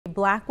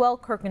Blackwell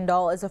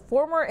Kirkendall is a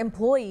former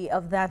employee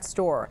of that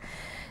store.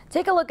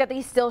 Take a look at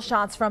these still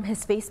shots from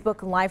his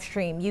Facebook live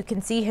stream. You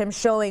can see him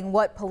showing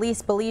what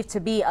police believe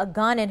to be a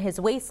gun in his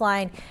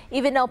waistline,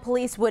 even though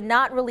police would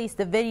not release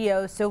the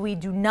video, so we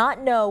do not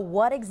know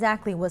what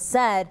exactly was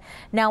said.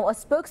 Now, a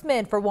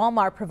spokesman for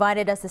Walmart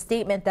provided us a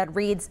statement that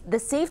reads, "The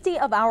safety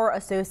of our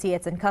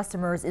associates and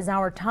customers is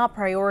our top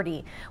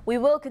priority. We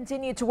will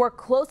continue to work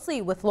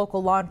closely with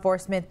local law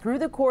enforcement through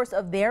the course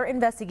of their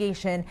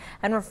investigation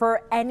and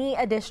refer any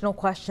additional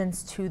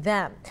questions to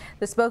them."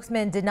 The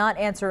spokesman did not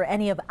answer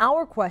any of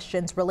our questions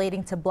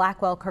relating to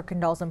Blackwell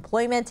Kirkendall's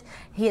employment.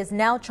 He is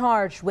now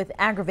charged with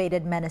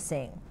aggravated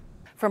menacing.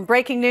 From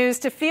breaking news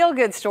to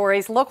feel-good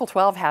stories, Local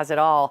 12 has it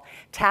all.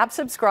 Tap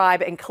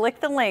subscribe and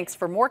click the links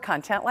for more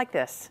content like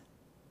this.